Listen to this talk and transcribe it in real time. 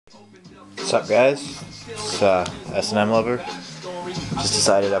What's up, guys? It's S&M Lover. Just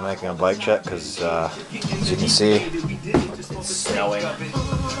decided I'm making a bike check because, as you can see, it's snowing a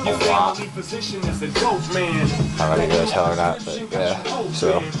lot. I don't know if you guys tell or not, but yeah.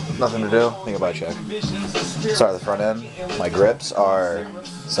 So, nothing to do, make a bike check. Start at the front end. My grips are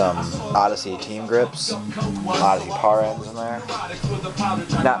some Odyssey team grips, Odyssey par ends in there.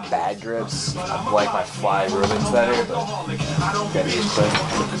 Not bad grips. I like my fly Rubens better, but got these quick.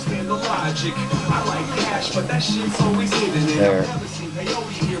 They're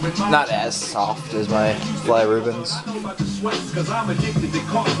not as soft as my fly Rubens,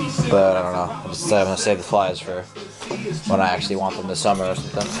 but I don't know. I'm gonna save the flies for when I actually want them this summer or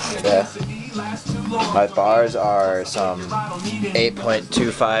something. Yeah. My bars are some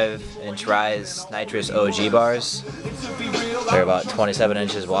 8.25 inch rise nitrous OG bars. They're about 27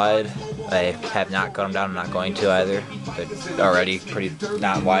 inches wide. I have not cut them down. I'm not going to either. They're already pretty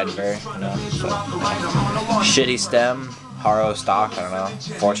not wide and very, you know. So. Shitty stem, Haro stock. I don't know.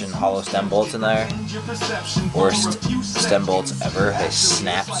 Fortune hollow stem bolts in there. Worst stem bolts ever. They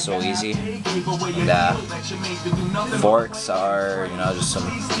snap so easy. And forks are, you know, just some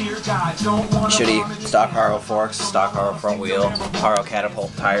shitty stock Haro forks, stock Haro front wheel, Haro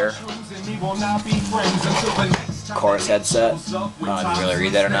catapult tire. Chorus headset. I don't know if you really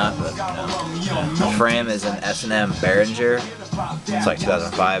read that or not, but you know. The frame is an S&M Behringer. It's like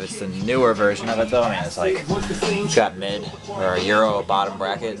 2005. It's the newer version of it though. I mean, it's like it's got mid or Euro bottom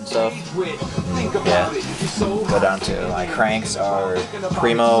bracket and stuff. Yeah. Go down to my cranks are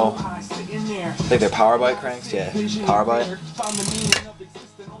Primo. I think they're power bite cranks. Yeah, power bite.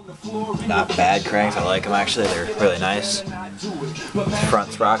 Not bad cranks. I like them actually. They're really nice.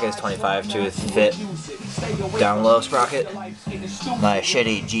 Front sprocket is 25 tooth fit. Down low sprocket. My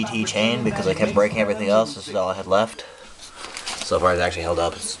shitty GT chain because I kept breaking everything else. This is all I had left. So far it's actually held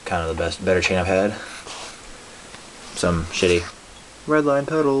up. It's kind of the better chain I've had. Some shitty redline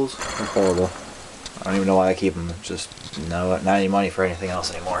pedals. They're horrible. I don't even know why I keep them. Just not any money for anything else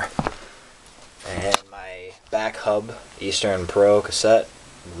anymore. And my back hub, Eastern Pro cassette.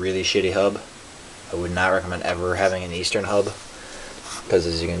 Really shitty hub. I would not recommend ever having an Eastern hub. Because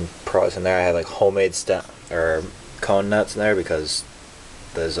as you can probably see in there, I have like homemade stem or cone nuts in there because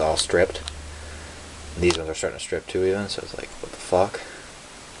this is all stripped. These ones are starting to strip too even, so it's like, what the fuck?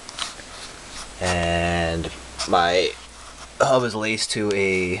 And my hub is laced to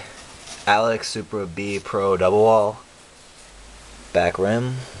a Alex Supra B Pro double wall. Back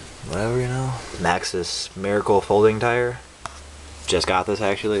rim, whatever, you know. Maxxis Miracle folding tire. Just got this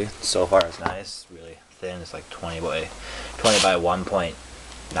actually. So far it's nice, really thin. It's like 20 by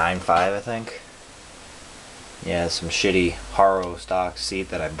 1.95 I think. Yeah, some shitty Haro stock seat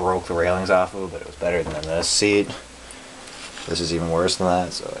that I broke the railings off of, but it was better than this seat. This is even worse than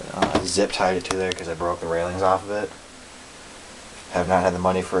that, so I zip tied it to there because I broke the railings off of it. Have not had the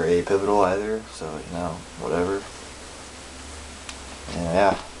money for a pivotal either, so you know, whatever. And yeah,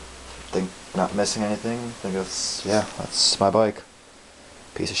 I think not missing anything. I think that's my bike.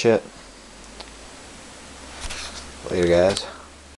 Piece of shit. Later, guys.